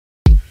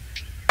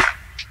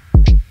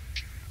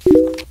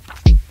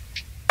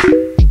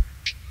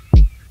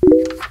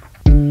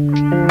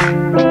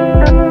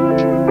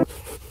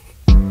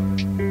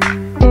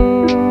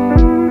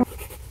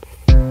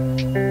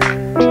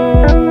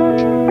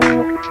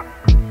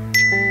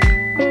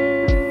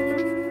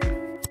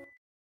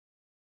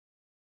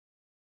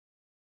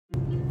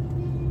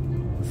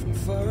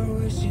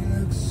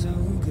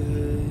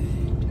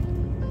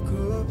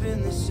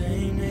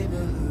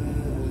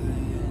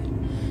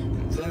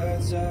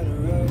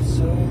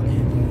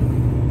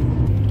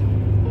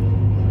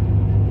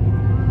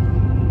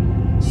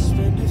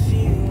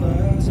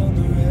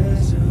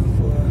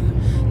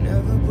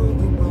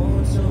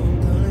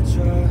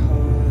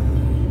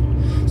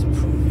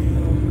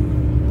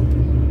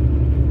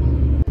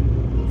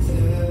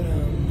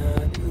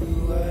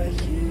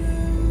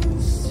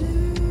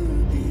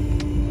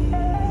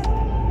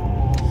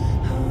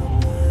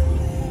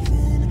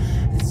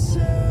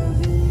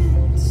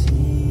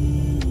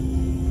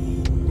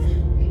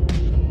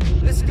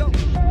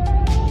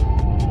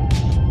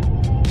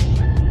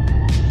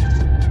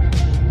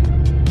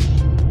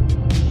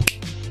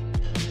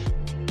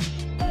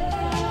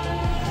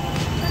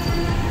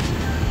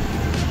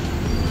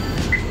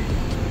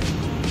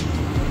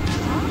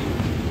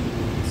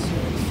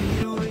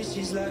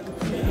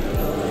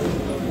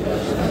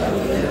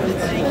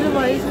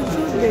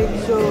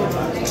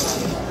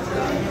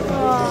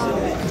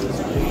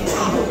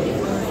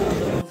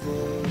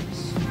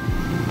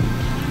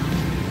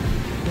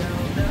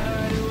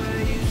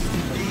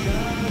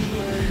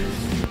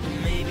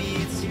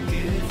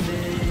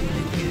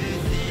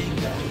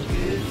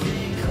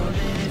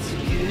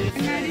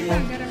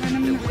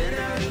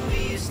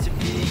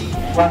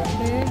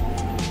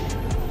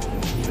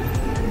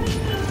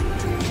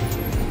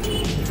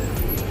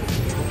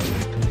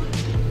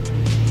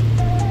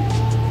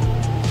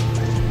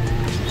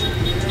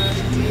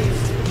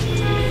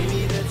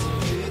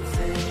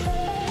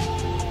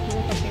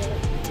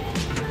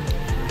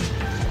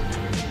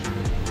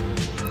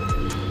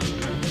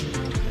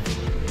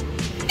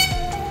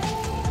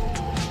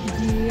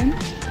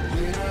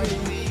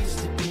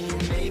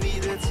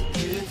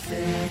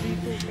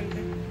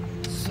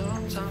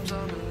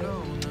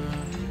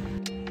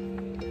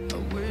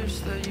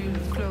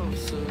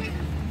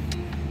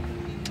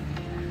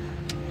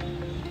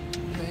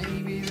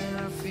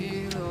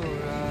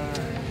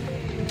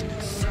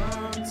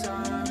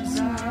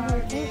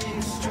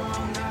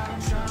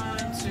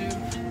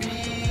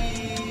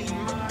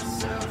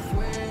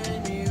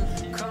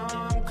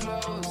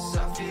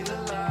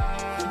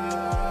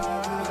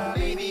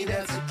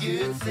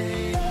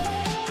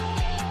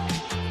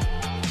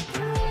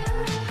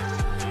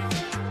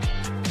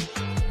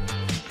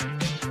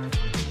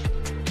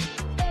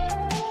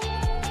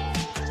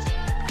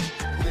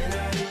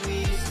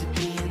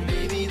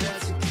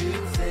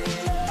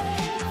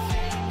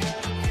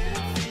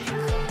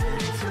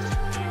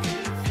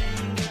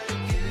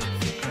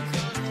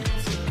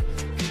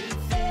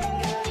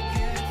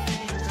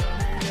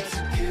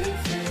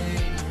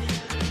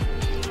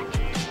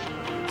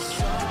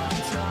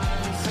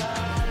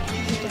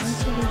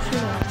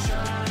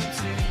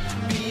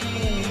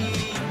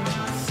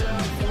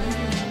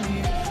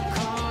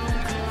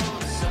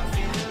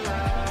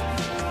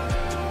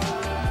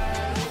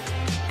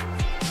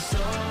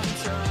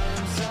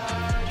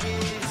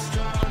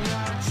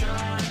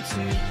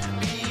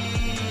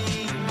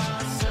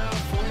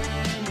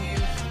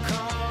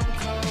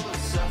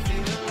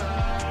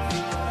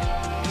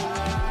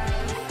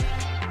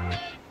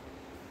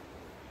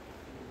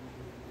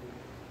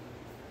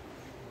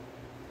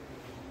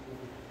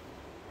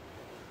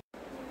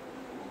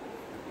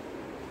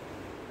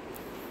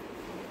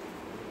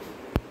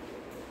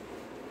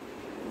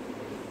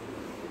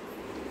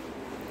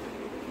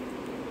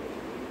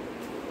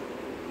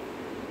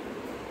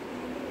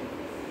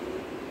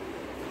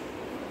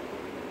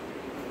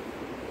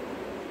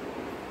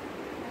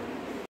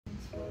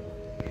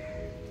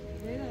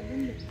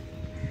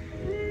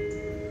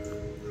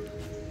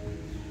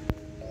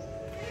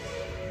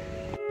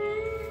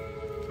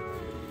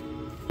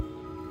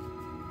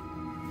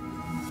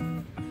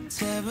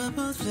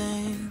Terrible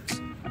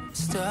things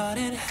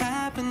started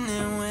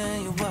happening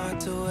when you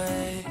walked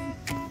away.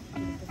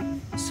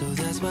 So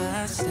that's why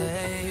I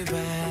stay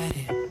right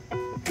here.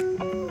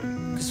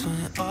 Cause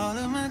when all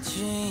of my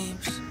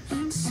dreams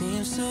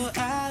seem so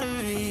out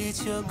of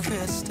reach, you're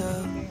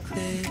crystal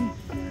clear.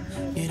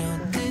 You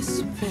don't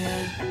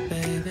disappear,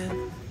 baby,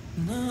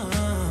 no.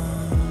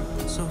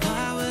 So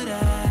why would I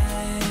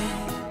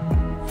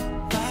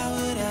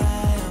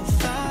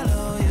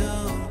follow you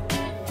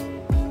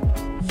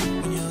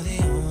when you're the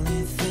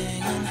only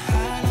thing on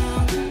high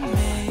on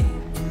me?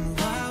 And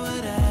why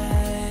would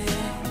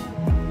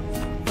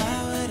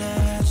I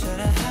try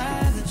to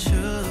hide the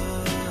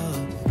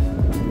truth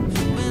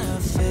when I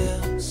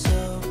feel so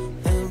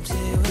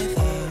empty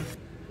without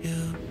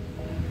you?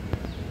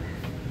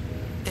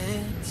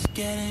 It's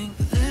getting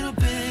a little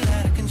bit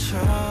out of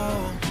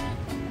control.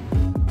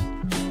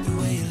 The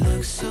way you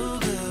look so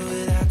good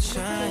without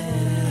trying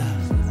it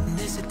out. And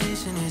this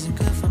addiction isn't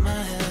good for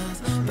my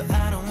health, but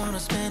I don't wanna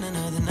spend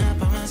another night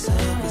by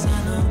myself. Cause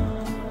I know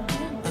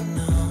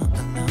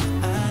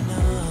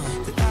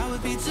that I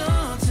would be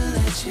dumb to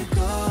let you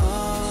go.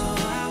 So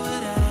why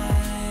would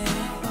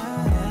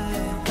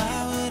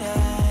I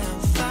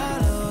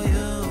follow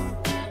you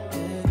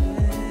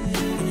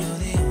when you're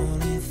the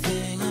only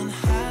thing on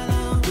high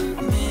on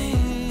me?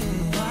 And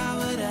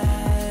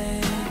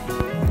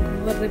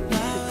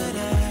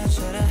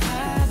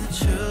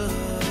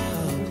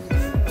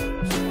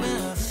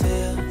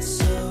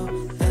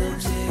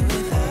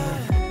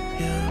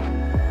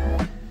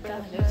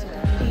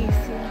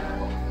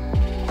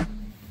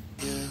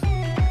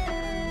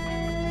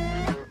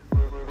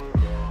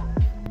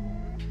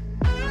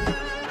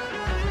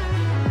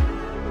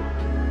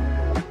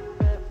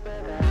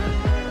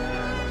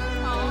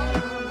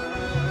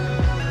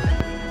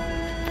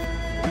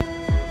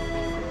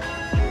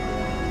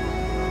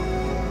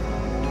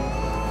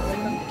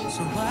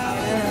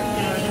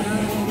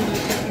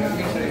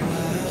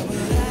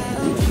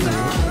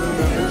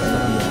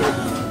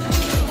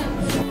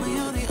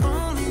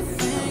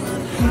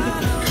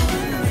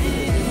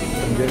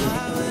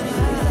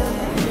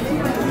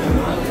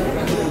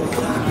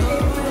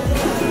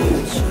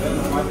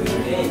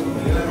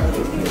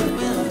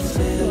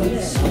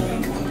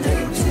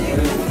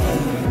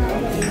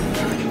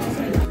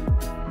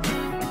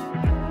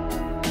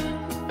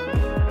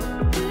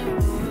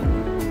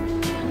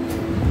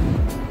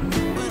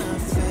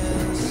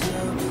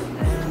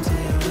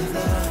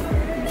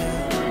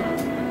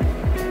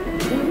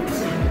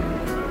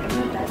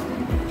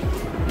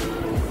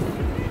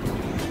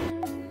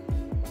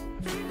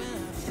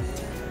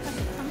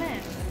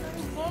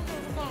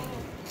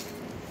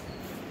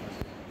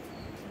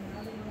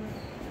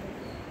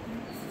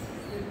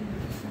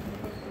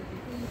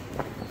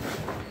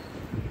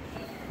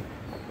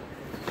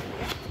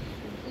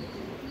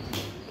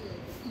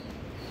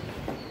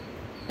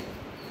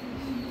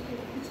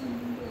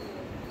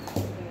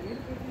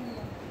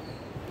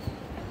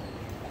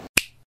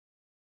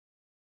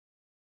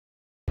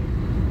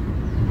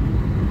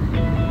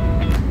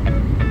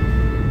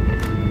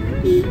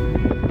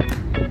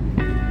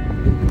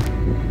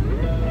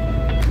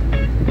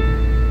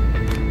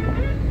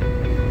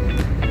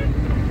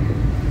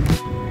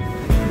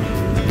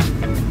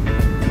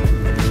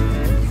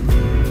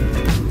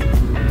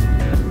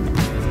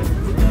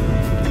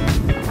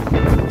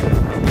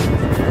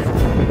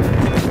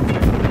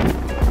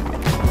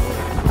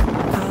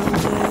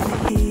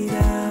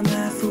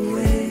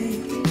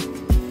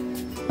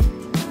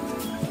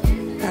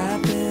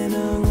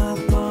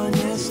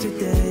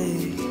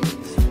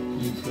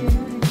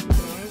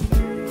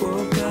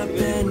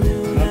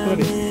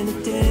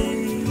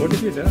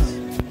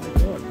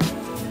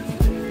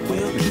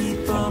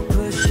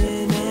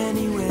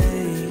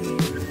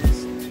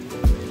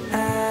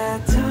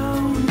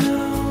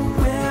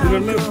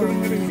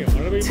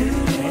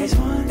Today's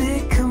one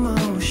big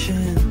commotion.